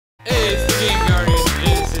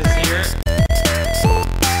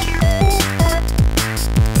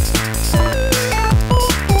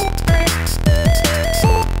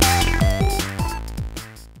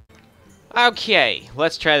Okay,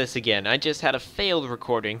 let's try this again. I just had a failed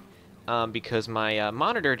recording because my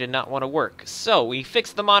monitor did not want to work. So, we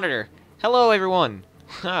fixed the monitor. Hello, everyone.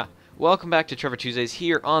 Welcome back to Trevor Tuesdays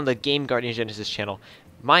here on the GameGuardians Genesis channel.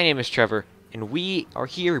 My name is Trevor, and we are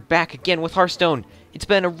here back again with Hearthstone. It's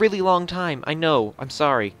been a really long time, I know. I'm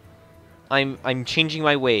sorry. I'm changing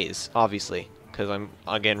my ways, obviously, because I'm,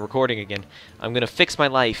 again, recording again. I'm going to fix my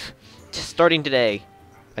life, starting today.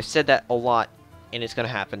 I've said that a lot, and it's going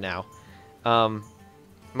to happen now.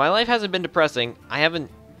 My life hasn't been depressing. I haven't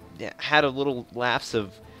had a little lapse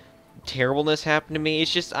of terribleness happen to me.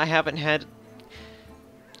 It's just I haven't had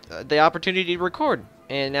the opportunity to record.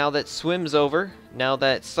 And now that swim's over, now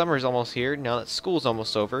that summer's almost here, now that school's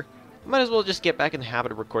almost over, I might as well just get back in the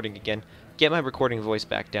habit of recording again, get my recording voice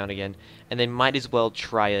back down again, and then might as well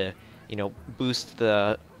try to, boost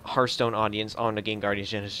the Hearthstone audience on the GameGuardians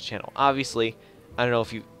Genesis channel. Obviously, I don't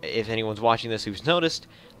know if anyone's watching this who's noticed,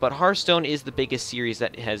 but Hearthstone is the biggest series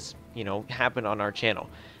that has, happened on our channel.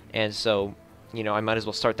 And so, I might as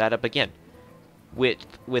well start that up again.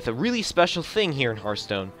 With a really special thing here in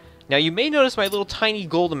Hearthstone. Now, you may notice my little tiny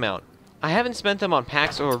gold amount. I haven't spent them on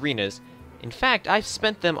packs or arenas. In fact, I've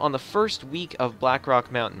spent them on the first week of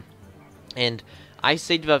Blackrock Mountain. And I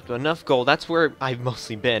saved up enough gold. That's where I've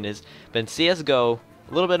mostly been CSGO,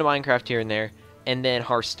 a little bit of Minecraft here and there, and then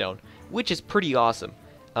Hearthstone, which is pretty awesome.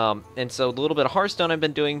 And so the little bit of Hearthstone I've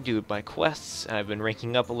been doing, my quests, I've been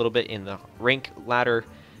ranking up a little bit in the rank ladder.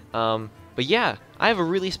 But yeah, I have a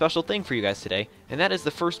really special thing for you guys today, and that is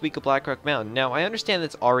the first week of Blackrock Mountain. Now, I understand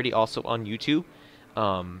that's already also on YouTube,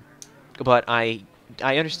 but I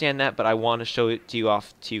understand that, but I want to show it to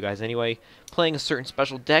you guys anyway. Playing a certain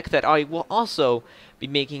special deck that I will also be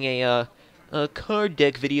making a card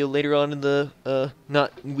deck video later on in the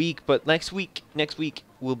not week, but next week. Next week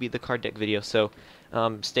will be the card deck video, so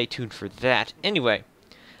stay tuned for that. Anyway,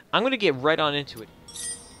 I'm gonna get right on into it.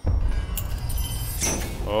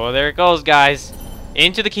 Oh, there it goes, guys.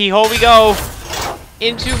 Into the keyhole we go.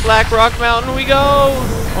 Into Blackrock Mountain we go,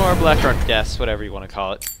 or Blackrock Deaths, whatever you want to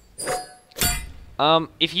call it.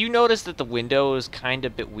 If you notice that the window is kind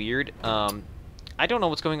of a bit weird, I don't know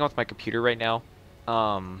what's going on with my computer right now.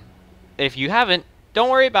 If you haven't, don't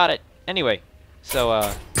worry about it. Anyway,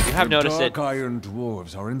 so, you have noticed it. The Dark Iron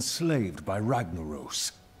Dwarves are enslaved by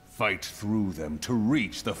Ragnaros. Fight through them to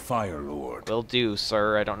reach the Fire Lord. Will do,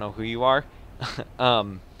 sir. I don't know who you are.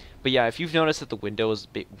 But yeah, if you've noticed that the window is a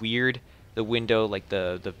bit weird, the window, like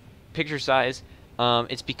the picture size,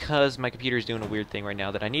 it's because my computer is doing a weird thing right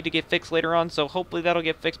now that I need to get fixed later on, so hopefully that'll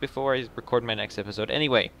get fixed before I record my next episode.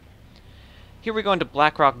 Anyway, here we go into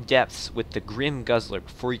Blackrock Depths with the Grim Guzzler.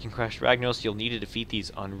 Before you can crush Ragnaros, you'll need to defeat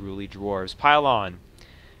these unruly dwarves. Pile on.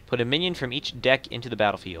 Put a minion from each deck into the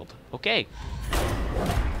battlefield. Okay.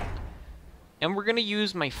 And we're going to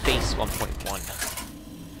use my face 1.1.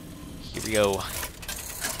 Here we go.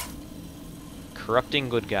 Corrupting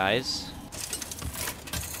good guys.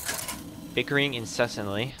 Bickering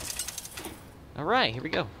incessantly. Alright, here we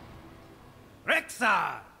go.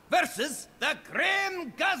 Rexa versus the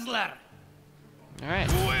Grim Guzzler. Alright.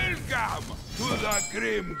 Welcome to the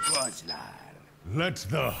Grim Guzzler. Let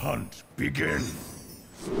the hunt begin.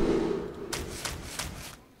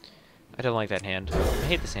 I don't like that hand. I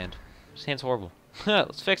hate this hand. This hand's horrible.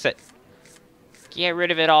 Let's fix it. Get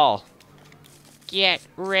rid of it all. Get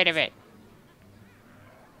rid of it.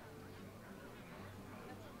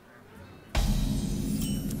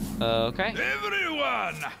 Okay.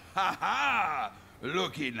 Everyone! Ha ha!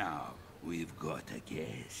 Looky now. We've got a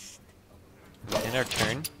guest. In our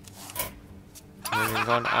turn. We're gonna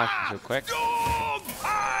go on auction real quick. Dog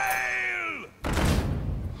pile!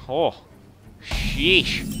 Oh.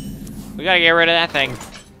 Sheesh. We gotta get rid of that thing.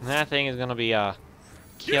 That thing is gonna be a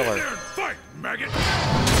killer. Get in there and fight, maggot!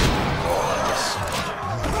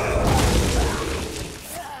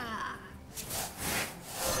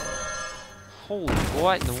 Holy,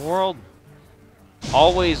 what in the world?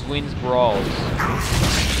 Always wins brawls.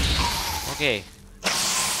 Okay.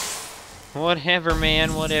 Whatever,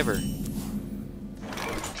 man, whatever.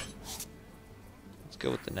 Let's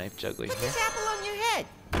go with the knife juggler here. This apple on your head.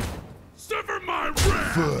 Sever my wrist!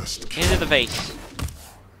 First. Into the face.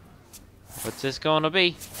 What's this gonna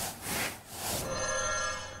be?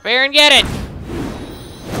 Baron, get it!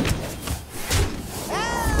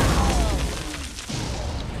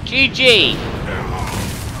 GG!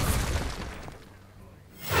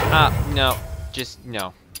 No. Just,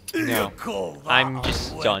 no. No. I'm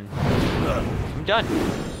just done. I'm done.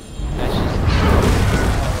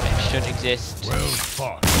 That shouldn't exist. Well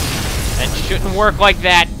fought. That shouldn't work like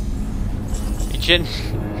that. It shouldn't.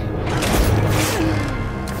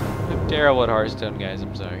 I'm terrible at Hearthstone, guys.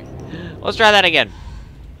 I'm sorry. Let's try that again.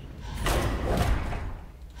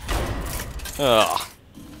 Ugh.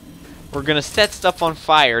 We're gonna set stuff on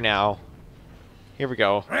fire now. Here we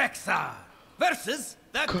go. Rexar versus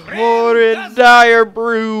the Corin Dire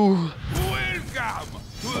Brew. Welcome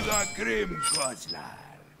to the Grim Guzzler.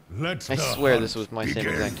 Let I the swear this hunt was my same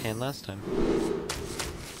begin. exact hand last time.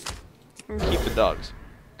 I'm gonna keep the dogs.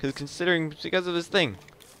 Because of his thing.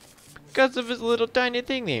 Because of his little tiny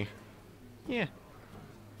thing there. Yeah.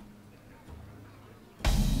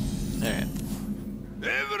 Alright.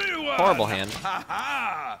 Everyone. Horrible hand. Ha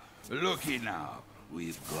ha! Looky now,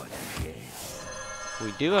 we've got a guest.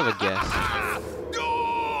 We do have a guess.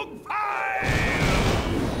 Dog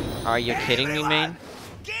pile! Are you kidding me, man?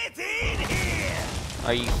 Get in here!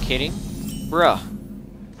 Are you kidding? Bruh.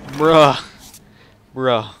 Bruh.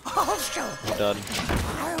 Bruh. I'll show. I'm done.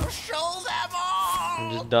 I'll show them all.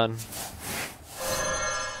 I'm just done.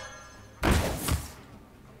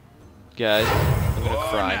 Guys, I'm gonna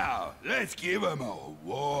cry. Now, let's give them a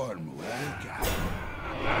warm welcome.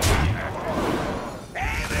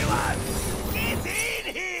 Everyone, get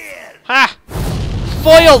in here! Ha!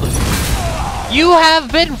 Foiled! You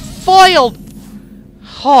have been foiled!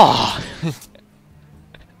 Oh.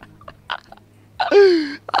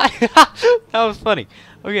 That was funny.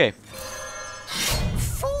 Okay.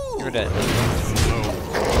 You're dead.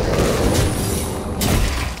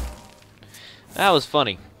 That was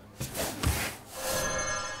funny.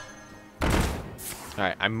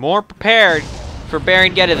 Alright, I'm more prepared for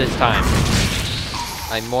Baron Geta this time.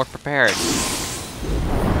 I'm more prepared. I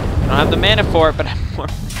don't have the mana for it, but I'm more...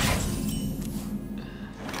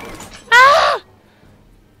 Ah!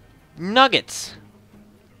 Nuggets!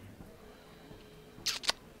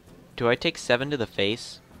 Do I take 7 to the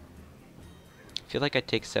face? I feel like I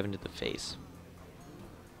take 7 to the face.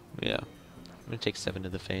 Yeah. I'm gonna take 7 to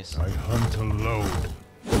the face. I hunt alone.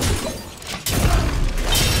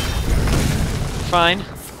 Fine.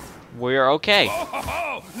 We're okay. Oh, ho,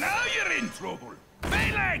 ho. Now you're in trouble.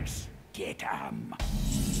 Phalanx, get 'em.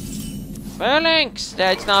 Phalanx!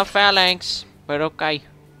 That's not phalanx. But okay.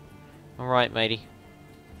 Alright, matey.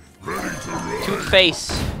 To the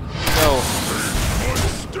face. Go.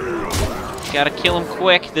 Gotta kill him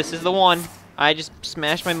quick. This is the one. I just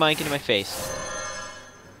smashed my mic into my face.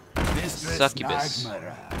 Succubus.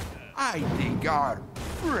 Nagmara, I think our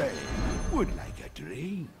friend would like a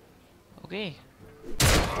drink. Okay.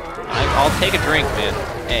 I'll take a drink, man.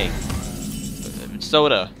 Hey.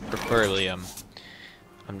 Soda, preferably. I'm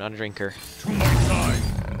not a drinker.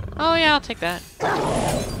 Oh yeah, I'll take that.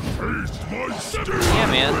 Yeah,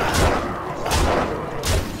 man.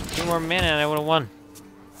 2 more mana and I would have won.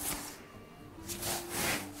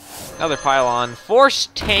 Another pylon. Force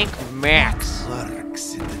Tank Max.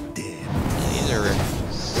 Lurks in the den. These are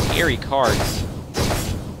scary cards.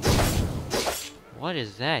 What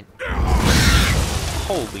is that?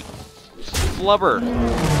 Holy flubber.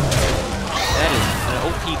 That is an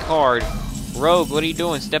OP card. Rogue, what are you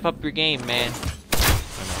doing? Step up your game, man.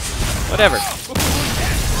 Whatever.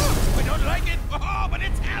 I don't like it, but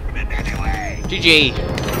it's happening anyway. GG.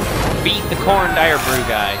 Beat the Corin Dire Brew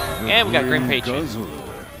guy. And we got Grim Patron.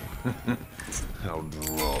 I'll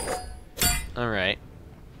draw. Alright.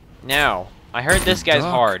 Now, I heard this guy's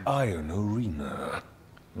Dark hard. Iron Arena.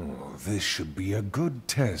 Oh, this should be a good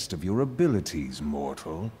test of your abilities,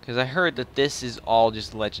 mortal. Because I heard that this is all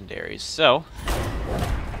just legendaries. So,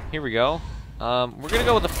 here we go. We're going to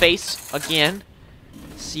go with the face again.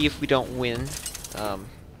 See if we don't win.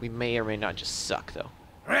 We may or may not just suck, though.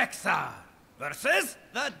 Rexar versus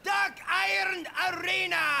the Dark Iron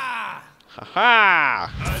Arena. Haha!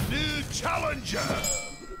 A new challenger.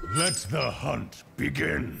 Let the hunt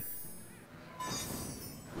begin.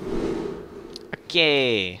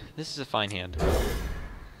 Okay, this is a fine hand.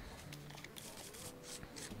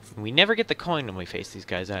 We never get the coin when we face these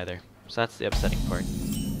guys either. So that's the upsetting part.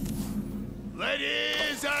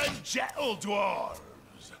 Ladies and gentle dwarves,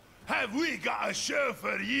 have we got a show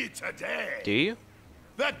for you today? Do you?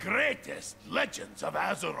 The greatest legends of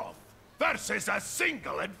Azeroth versus a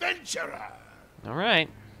single adventurer. Alright.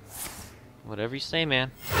 Whatever you say,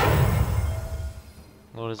 man.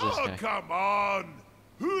 What is this Oh, guy? come on!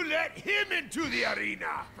 Who let him into the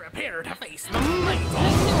arena? Prepare to face the blades of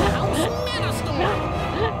House Minister.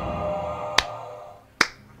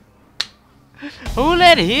 Who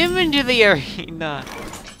let him into the arena?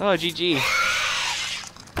 Oh, GG.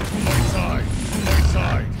 My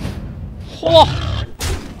side. Ho!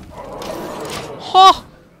 Ho!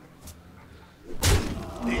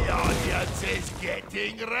 The audience is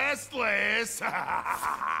getting restless.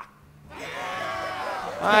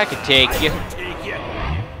 I could take you. Take it.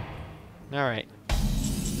 Alright.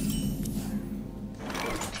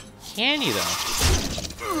 Can you, though?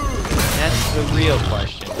 That's the real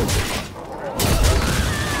question.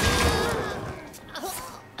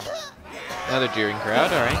 Another jeering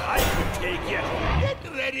crowd, alright. I can take you. Get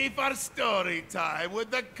ready for story time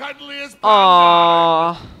with the cuddliest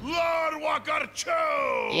Aww. Lord Walker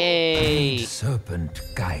Cho! Yay! Serpent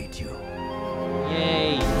guide you.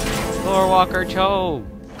 Yay! Lord Walker Cho!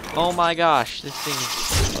 Oh my gosh, this thing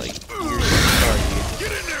is like years apart.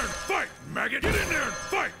 Get in there and fight, maggot! Get in there and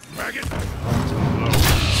fight, maggot!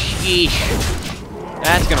 Sheesh.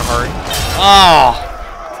 That's gonna hurt. Oh!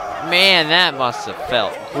 Man, that must have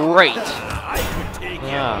felt great. I can take you.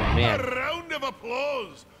 Oh, man. A round of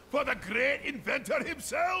applause for the great inventor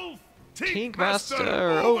himself!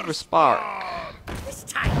 Tinkmaster Overspark. This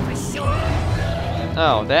time for sure.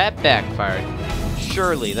 Oh, that backfired.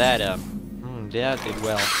 Surely that, that did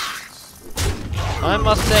well. I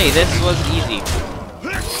must say, this was easy.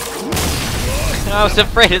 I was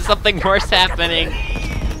afraid of something worse happening.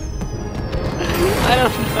 I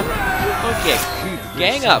don't know. Okay,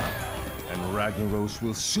 gang up. And Ragnaros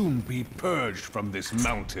will soon be purged from this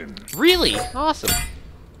mountain. Really? Awesome.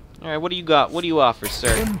 Alright, what do you got? What do you offer,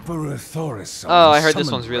 sir? Emperor Thoris. Oh, I heard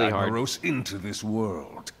this one's really hard. Ragnaros into this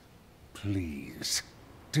world. Please,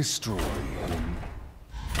 destroy him.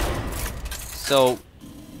 So,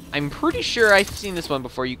 I'm pretty sure I've seen this one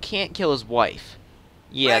before. You can't kill his wife.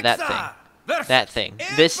 Yeah, that thing. That thing.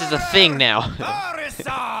 This is a thing now.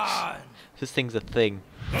 This thing's a thing.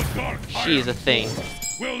 She is a thing.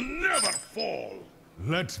 Will never fall.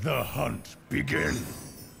 Let the hunt begin.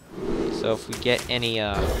 So if we get any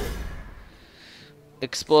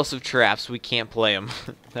explosive traps, we can't play them.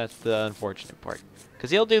 That's the unfortunate part.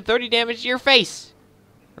 Because he'll do 30 damage to your face.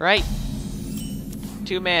 Right?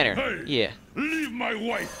 2 mana. Hey, yeah. Leave my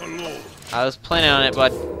wife alone. I was planning on it,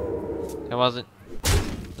 but I wasn't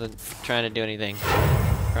trying to do anything.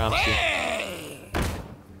 Promise you.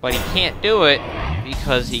 But he can't do it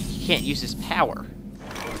because he can't use his power.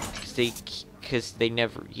 Because they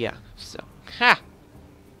never, yeah. So, ha!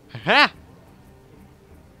 Ha!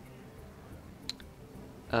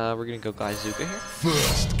 We're gonna go Gaizuka here.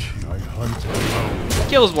 First, I hunt alone.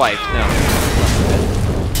 Kill his wife. No.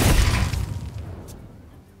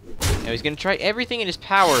 Now he's gonna try everything in his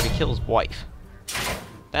power to kill his wife.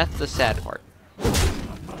 That's the sad part.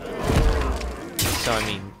 So I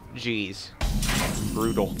mean, jeez,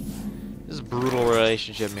 brutal. This is a brutal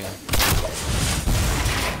relationship, man.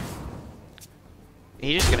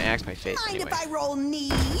 He's just gonna axe my face Mind anyway. if I roll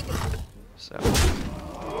need? So.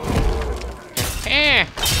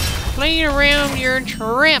 Playing around your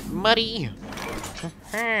trap, buddy.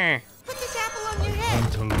 Put this apple on your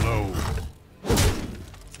head. Hunt alone.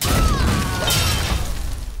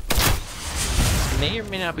 May or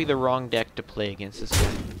may not be the wrong deck to play against this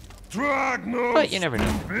guy. Dragnos. But you never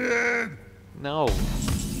know. Stupid. No.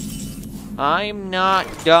 I'm not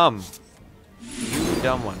dumb. You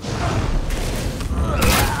dumb one.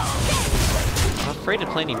 I'm afraid to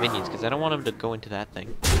play any minions because I don't want him to go into that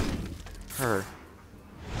thing. Her.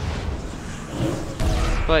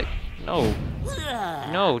 But, no.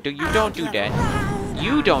 No, you don't do that.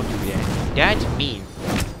 You don't do that. That's mean.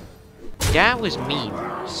 That was mean,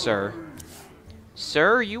 sir.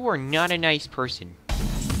 Sir, you are not a nice person.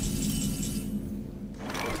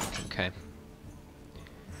 Okay.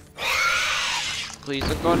 Please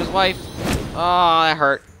don't go on his wife. Oh, that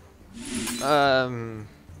hurt.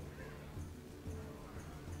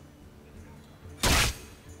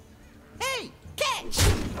 Hey, catch!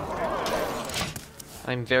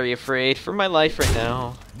 I'm very afraid for my life right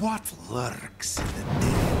now. What lurks in the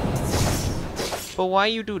depths? But why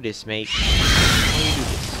you do this, mate? Why you do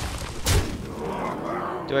this?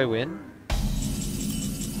 Do I win?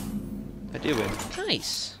 I do win.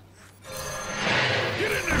 Nice.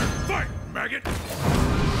 Get in there, fight, maggot.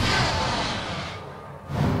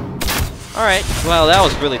 Alright, well that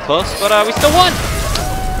was really close, but we still won!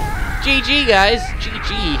 GG, guys!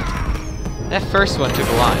 GG! That first one took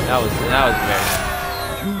a lot. That was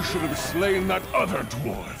very... You should have slain that other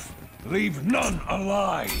dwarf. Leave none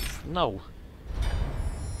alive. No.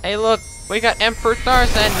 Hey look! We got Emperor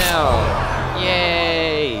Tharsan now!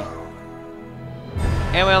 Yay!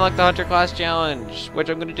 And we unlocked the Hunter class challenge, which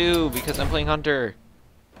I'm gonna do because I'm playing Hunter.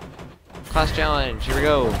 Class challenge, here we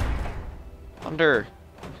go. Hunter.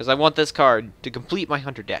 Because I want this card to complete my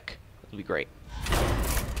Hunter deck. It'll be great.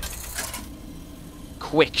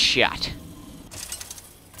 Quick shot.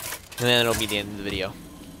 And then it'll be the end of the video.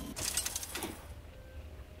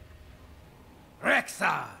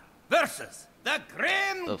 Rexar versus the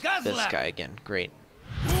Grim Oh, this guy again. Great.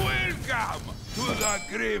 Welcome to the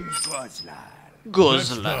Grim Guzzler. Let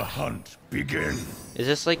Guzzler. the hunt begin. Is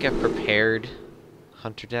this like a prepared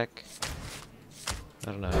hunter deck?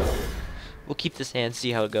 I don't know. We'll keep this hand,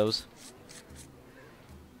 see how it goes.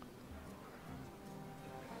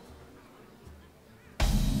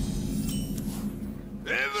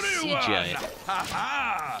 Everyone! giant. Ha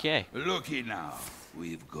ha! Okay. Looky now,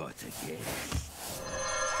 we've got a guest.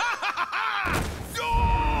 Ha ha ha!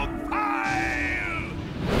 Dog pile!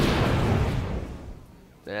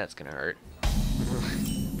 That's gonna hurt.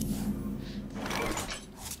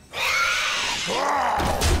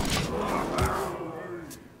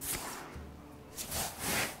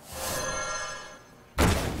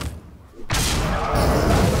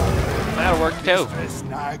 That'll work too. Mistress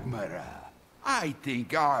Nagmara, I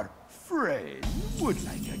think our friend would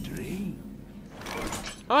like a drink.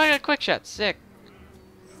 Oh, I got a quick shot. Sick.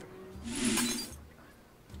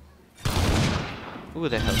 Ooh,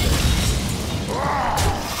 that hell good.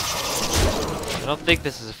 I don't think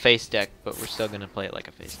this is a face deck, but we're still gonna play it like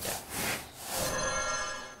a face deck.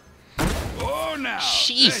 Oh, now,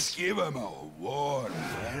 Jeez. let's give him a warm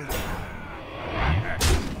welcome.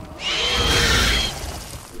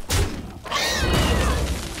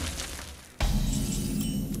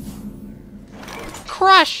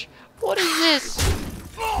 Crush! What is this?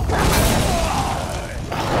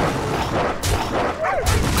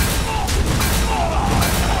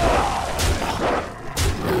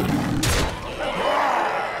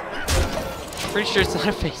 Pretty sure it's not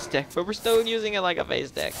a face deck, but we're still using it like a face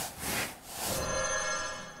deck.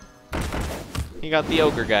 You got the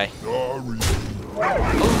ogre guy. Ooh,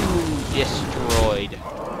 destroyed.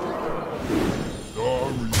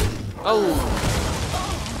 Oh.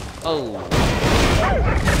 Oh.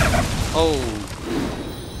 Oh.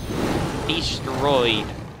 Destroyed.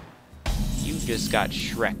 You just got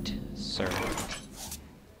shreked, sir.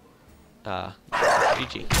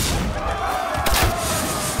 GG.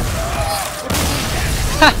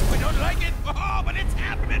 We don't like it, oh, but it's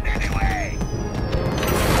happening anyway.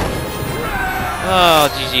 Oh,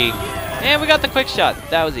 GG. And we got the quick shot.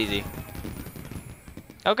 That was easy.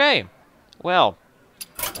 Okay. Well.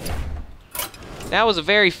 That was a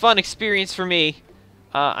very fun experience for me.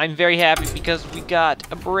 I'm very happy because we got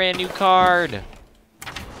a brand new card.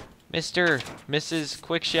 Mr. Mrs.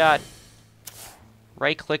 Quickshot.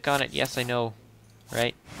 Right click on it. Yes, I know.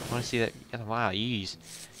 Right? I want to see that. Wow, yeez.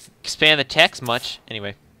 Expand the text much.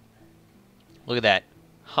 Anyway. Look at that.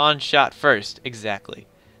 Han shot first. Exactly.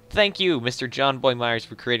 Thank you, Mr. John Boy Myers,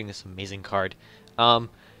 for creating this amazing card.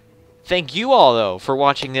 Thank you all, though, for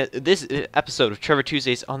watching this episode of Trevor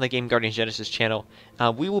Tuesdays on the GameGuardians Genesis channel.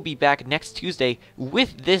 We will be back next Tuesday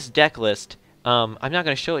with this deck list. I'm not going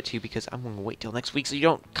to show it to you because I'm going to wait till next week so you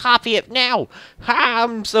don't copy it now. Ha,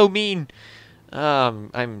 I'm so mean.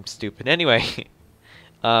 I'm stupid. Anyway,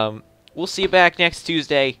 we'll see you back next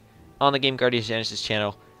Tuesday on the GameGuardians Genesis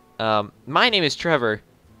channel. My name is Trevor,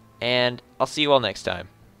 and I'll see you all next time.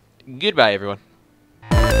 Goodbye, everyone.